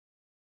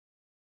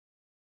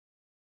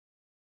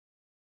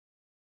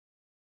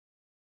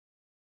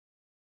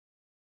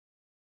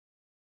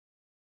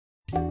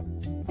And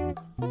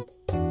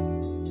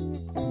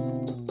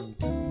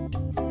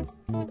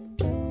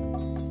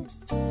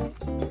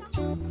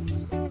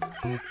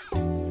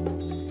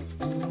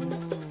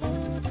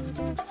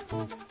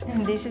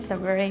this is a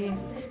very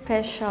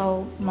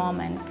special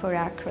moment for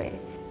Acre.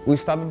 O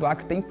estado do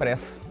Acre tem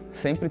pressa,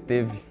 sempre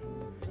teve,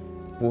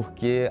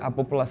 porque a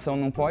população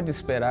não pode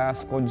esperar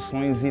as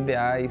condições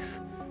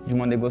ideais de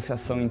uma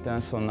negociação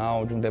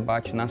internacional, de um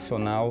debate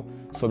nacional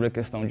sobre a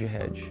questão de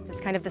rede.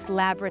 It's kind of this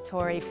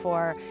laboratory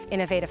for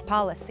innovative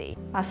policy.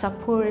 As a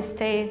poor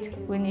state,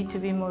 we need to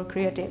be more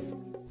creative.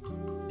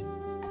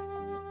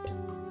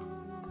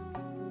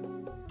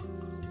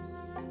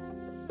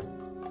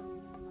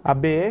 A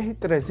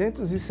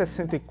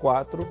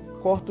BR-364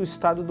 corta o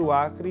estado do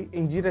Acre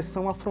em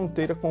direção à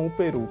fronteira com o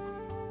Peru.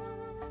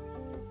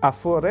 A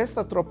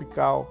floresta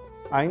tropical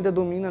ainda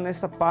domina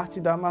nessa parte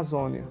da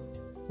Amazônia.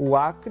 O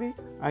Acre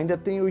ainda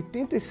tem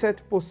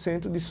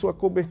 87% de sua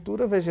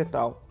cobertura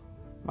vegetal,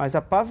 mas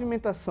a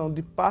pavimentação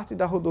de parte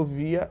da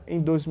rodovia em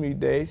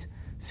 2010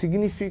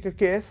 significa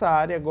que essa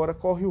área agora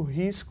corre o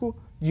risco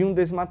de um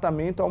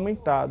desmatamento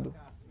aumentado.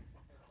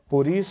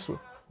 Por isso,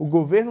 o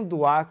governo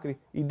do Acre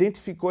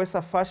identificou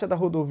essa faixa da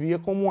rodovia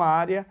como uma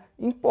área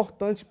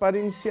importante para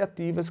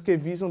iniciativas que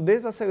visam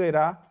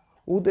desacelerar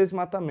o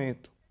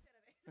desmatamento.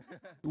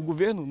 O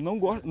governo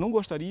não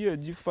gostaria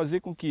de fazer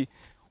com que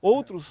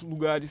outros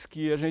lugares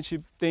que a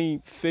gente tem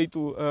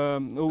feito,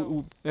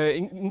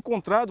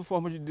 encontrado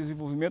formas de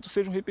desenvolvimento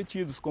sejam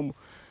repetidos, como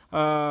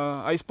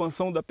a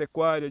expansão da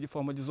pecuária de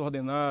forma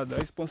desordenada,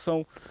 a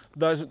expansão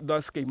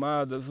das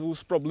queimadas,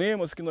 os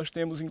problemas que nós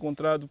temos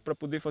encontrado para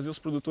poder fazer os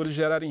produtores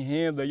gerarem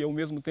renda e, ao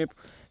mesmo tempo,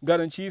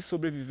 garantir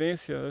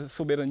sobrevivência,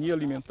 soberania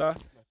alimentar.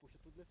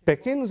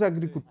 Pequenos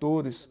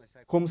agricultores,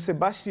 como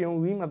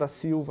Sebastião Lima da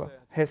Silva,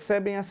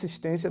 recebem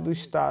assistência do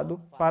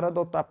Estado para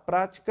adotar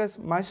práticas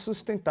mais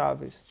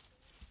sustentáveis.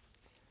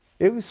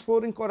 Eles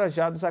foram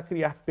encorajados a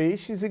criar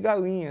peixes e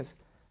galinhas,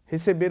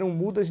 receberam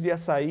mudas de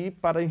açaí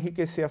para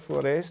enriquecer a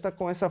floresta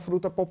com essa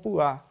fruta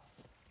popular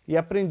e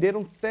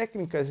aprenderam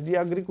técnicas de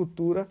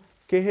agricultura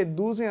que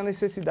reduzem a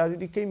necessidade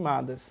de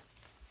queimadas.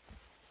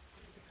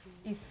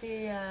 E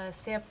se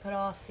a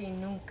prof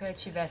nunca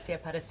tivesse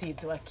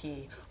aparecido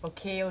aqui, o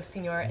que o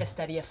senhor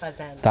estaria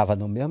fazendo? Estava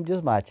no mesmo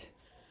desmate.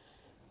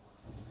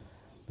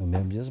 No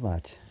mesmo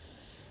desmate.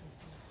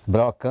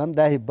 Brocando,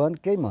 derribando,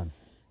 queimando.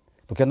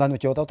 Porque nós não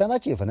tínhamos outra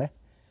alternativa, né?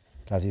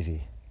 Para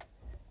viver.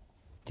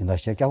 Que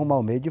nós tínhamos que arrumar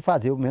um meio de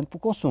fazer o menos para o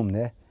consumo,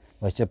 né?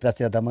 Nós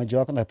precisamos da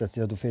mandioca, nós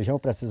precisamos do feijão,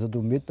 precisamos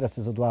do milho,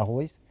 precisamos do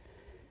arroz.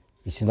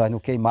 E se nós não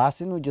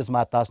queimássemos e não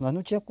desmatássemos, nós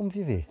não tínhamos como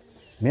viver.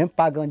 Mesmo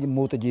pagando de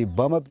multa de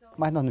Ibama,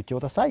 mas nós não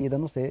tínhamos outra saída, a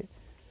não ser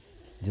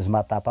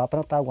desmatar para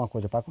plantar alguma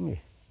coisa para comer.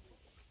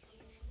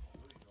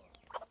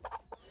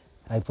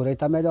 Aí por aí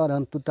está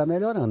melhorando, tudo está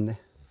melhorando, né?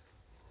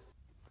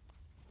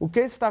 O que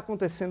está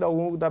acontecendo ao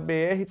longo da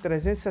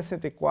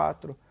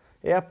BR-364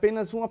 é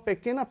apenas uma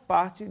pequena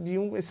parte de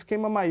um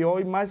esquema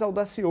maior e mais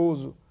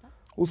audacioso,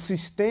 o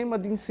Sistema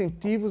de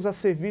Incentivos a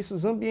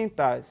Serviços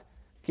Ambientais,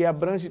 que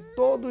abrange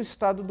todo o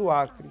estado do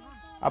Acre,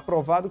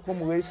 aprovado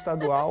como lei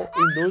estadual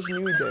em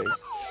 2010.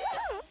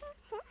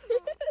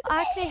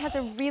 Acre has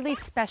a really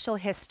special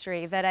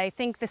history that I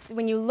think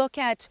when you look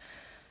at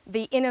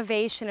the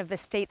innovation of the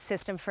state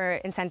system for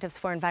incentives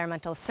for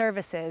environmental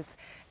services,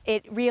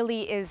 it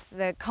really is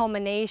the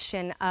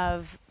culmination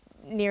of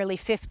nearly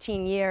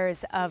 15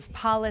 years of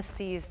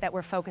policies that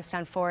were focused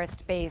on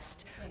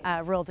forest-based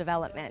rural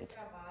development.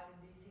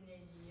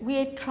 We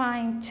are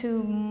trying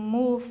to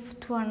move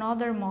to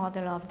another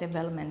model of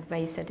development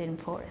based in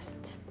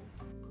forest.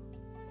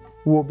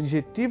 O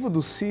objetivo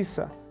do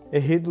CISA é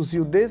reduzir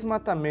o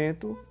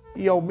desmatamento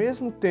e, ao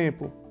mesmo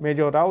tempo,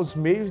 melhorar os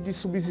meios de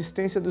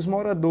subsistência dos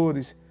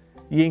moradores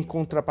e, em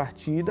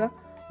contrapartida,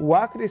 o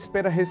Acre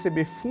espera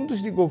receber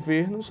fundos de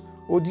governos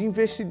ou de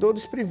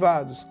investidores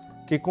privados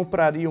que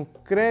comprariam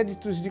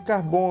créditos de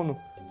carbono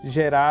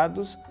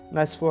gerados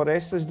nas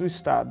florestas do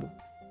estado.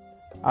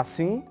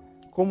 Assim,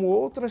 como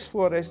outras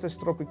florestas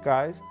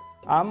tropicais,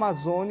 a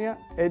Amazônia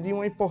é de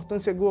uma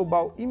importância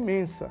global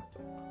imensa,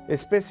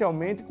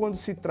 especialmente quando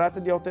se trata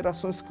de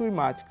alterações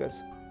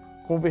climáticas.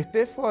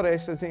 Converter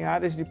florestas em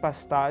áreas de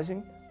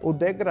pastagem ou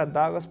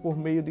degradá-las por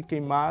meio de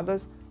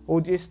queimadas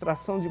ou de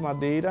extração de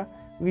madeira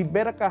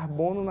libera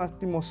carbono na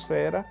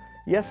atmosfera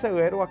e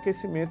acelera o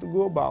aquecimento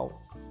global.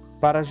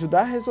 Para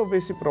ajudar a resolver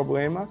esse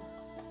problema,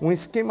 um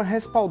esquema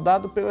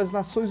respaldado pelas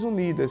Nações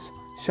Unidas,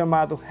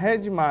 chamado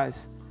REDD+,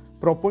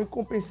 propõe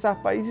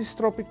compensar países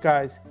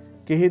tropicais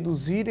que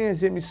reduzirem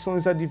as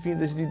emissões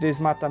advindas de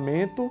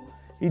desmatamento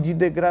e de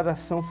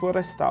degradação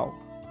florestal.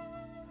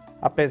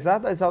 Apesar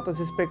das altas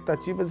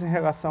expectativas em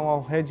relação ao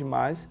REDD+,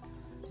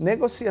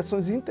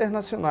 negociações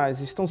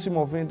internacionais estão se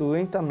movendo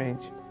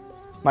lentamente,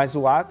 mas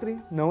o Acre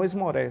não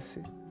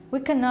esmorece. We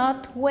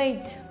cannot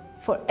wait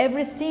for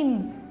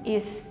everything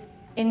is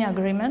in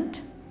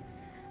agreement,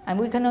 and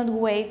we cannot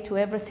wait till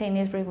everything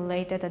is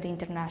regulated at the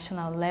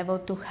international level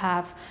to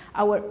have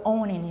our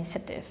own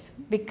initiative,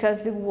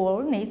 because the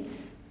world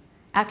needs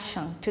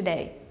action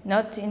today,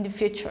 not in the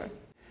future.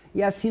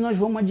 e assim nós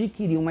vamos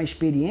adquirir uma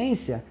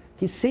experiência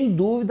que, sem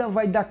dúvida,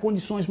 vai dar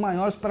condições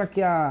maiores para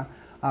que a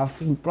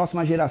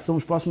próxima geração,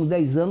 os próximos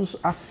 10 anos,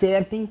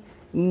 acertem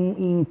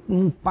em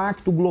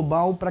impacto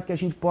global para que a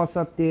gente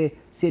possa ter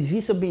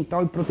serviço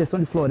ambiental e proteção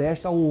de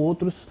floresta ou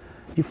outros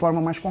de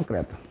forma mais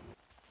concreta.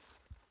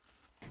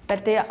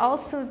 But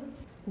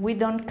we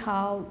don't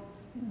call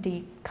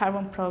the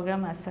carbon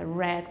program as a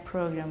red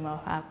program of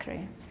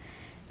Acre,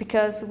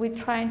 because we're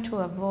trying to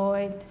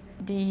avoid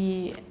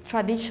the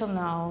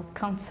traditional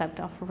concept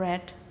of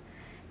red,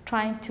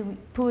 trying to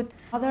put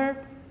other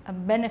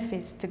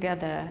benefits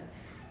together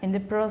in the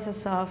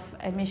process of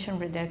emission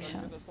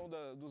reductions.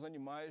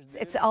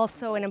 It's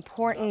also an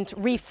important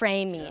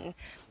reframing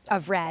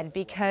of RED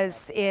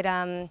because it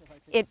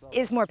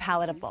is more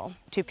palatable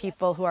to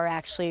people who are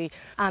actually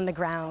on the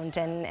ground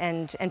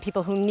and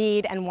people who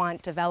need and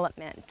want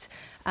development.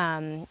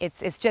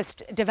 It's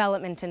just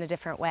development in a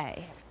different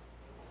way.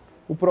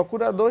 O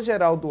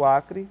Procurador-Geral do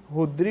Acre,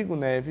 Rodrigo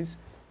Neves,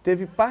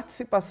 teve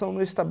participação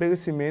no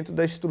estabelecimento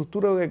da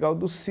estrutura legal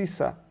do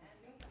CISA.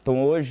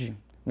 Então hoje,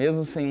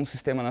 mesmo sem um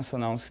sistema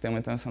nacional, um sistema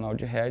internacional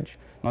de rede,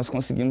 nós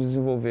conseguimos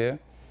desenvolver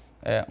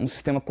um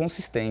sistema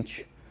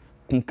consistente,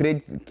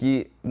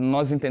 que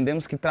nós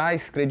entendemos que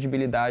traz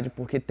credibilidade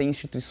porque tem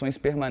instituições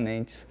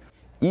permanentes.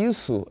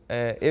 Isso,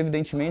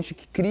 evidentemente,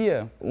 que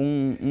cria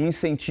um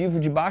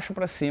incentivo de baixo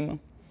para cima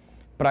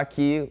para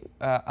que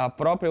a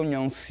própria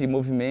União se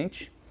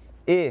movimente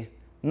e,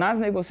 nas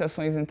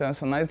negociações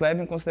internacionais,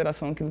 leve em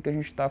consideração aquilo que a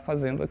gente está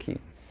fazendo aqui.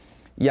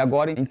 E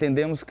agora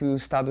entendemos que o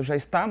Estado já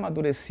está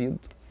amadurecido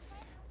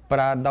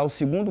para dar o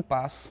segundo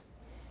passo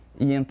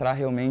e entrar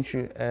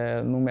realmente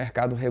no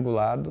mercado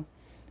regulado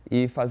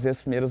e fazer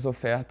as primeiras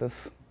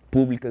ofertas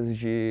públicas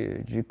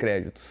de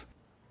créditos.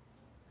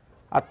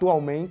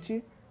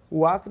 Atualmente,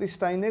 o Acre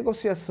está em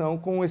negociação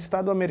com o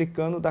estado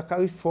americano da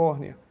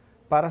Califórnia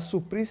para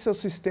suprir seu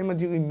sistema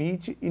de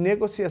limite e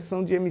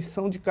negociação de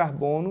emissão de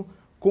carbono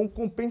com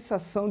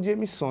compensação de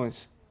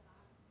emissões.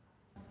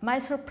 My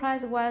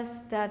surprise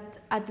was that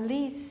at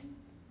least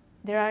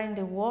there are in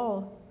the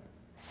world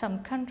some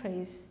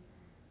countries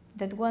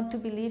that want to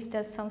believe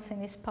that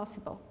something is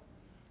possible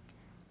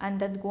and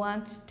that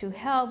want to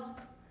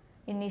help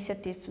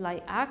initiatives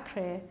like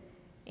Acre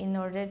in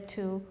order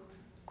to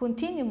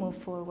continue move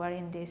forward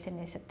in this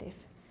initiative.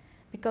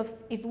 Because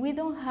if we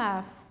don't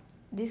have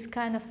this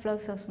kind of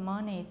flux of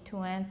money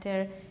to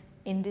enter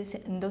in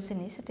those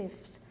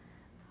initiatives,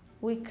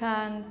 we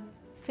can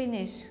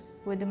finish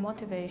with the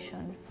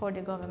motivation for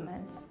the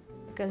governments,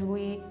 because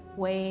we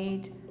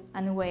wait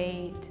and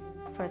wait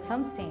for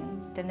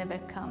something that never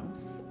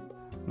comes.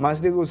 Mas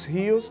de los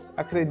Rios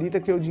acredita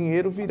que o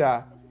dinheiro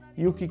virá,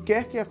 e o que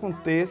quer que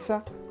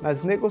aconteça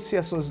nas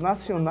negociações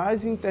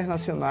nacionais e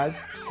internacionais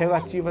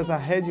relativas à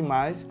RED+,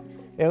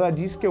 ela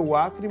diz que o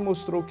Acre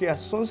mostrou que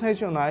ações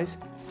regionais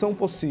são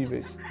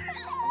possíveis.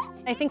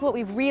 I think what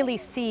we really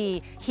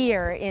see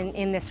here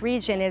in this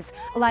region is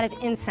a lot of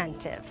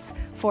incentives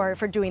for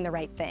doing the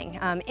right thing,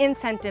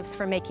 incentives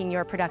for making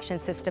your production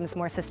systems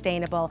more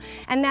sustainable,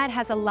 and that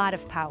has a lot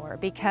of power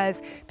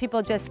because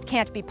people just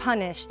can't be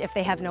punished if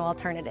they have no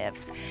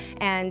alternatives.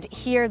 And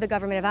here the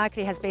government of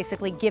Acre has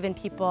basically given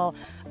people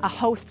a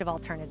host of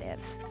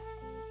alternatives.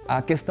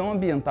 A questão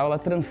ambiental, ela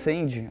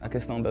transcende a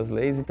questão das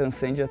leis e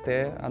transcende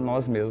até a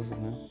nós mesmos,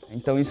 né?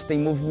 Então isso tem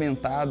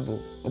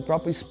movimentado o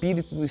próprio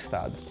espírito do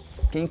Estado.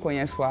 Quem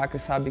conhece o Acre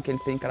sabe que ele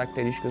tem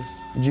características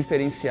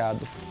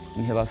diferenciadas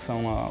em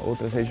relação a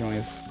outras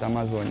regiões da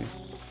Amazônia,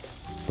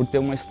 por ter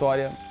uma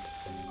história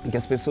em que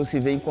as pessoas se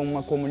veem como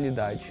uma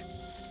comunidade,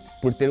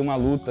 por ter uma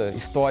luta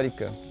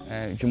histórica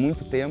de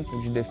muito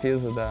tempo de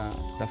defesa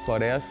da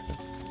floresta,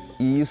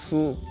 e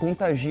isso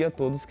contagia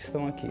todos que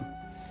estão aqui.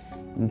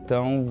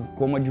 Então,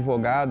 como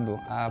advogado,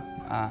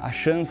 a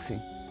chance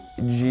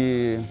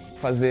de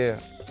fazer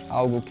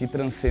algo que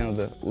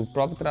transcenda o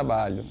próprio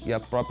trabalho e a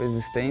própria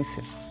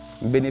existência,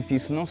 em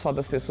benefício não só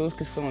das pessoas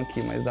que estão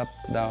aqui, mas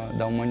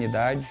da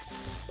humanidade,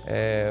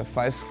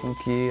 faz com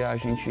que a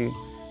gente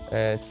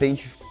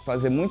tente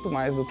fazer muito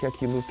mais do que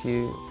aquilo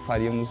que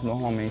faríamos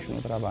normalmente no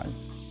trabalho.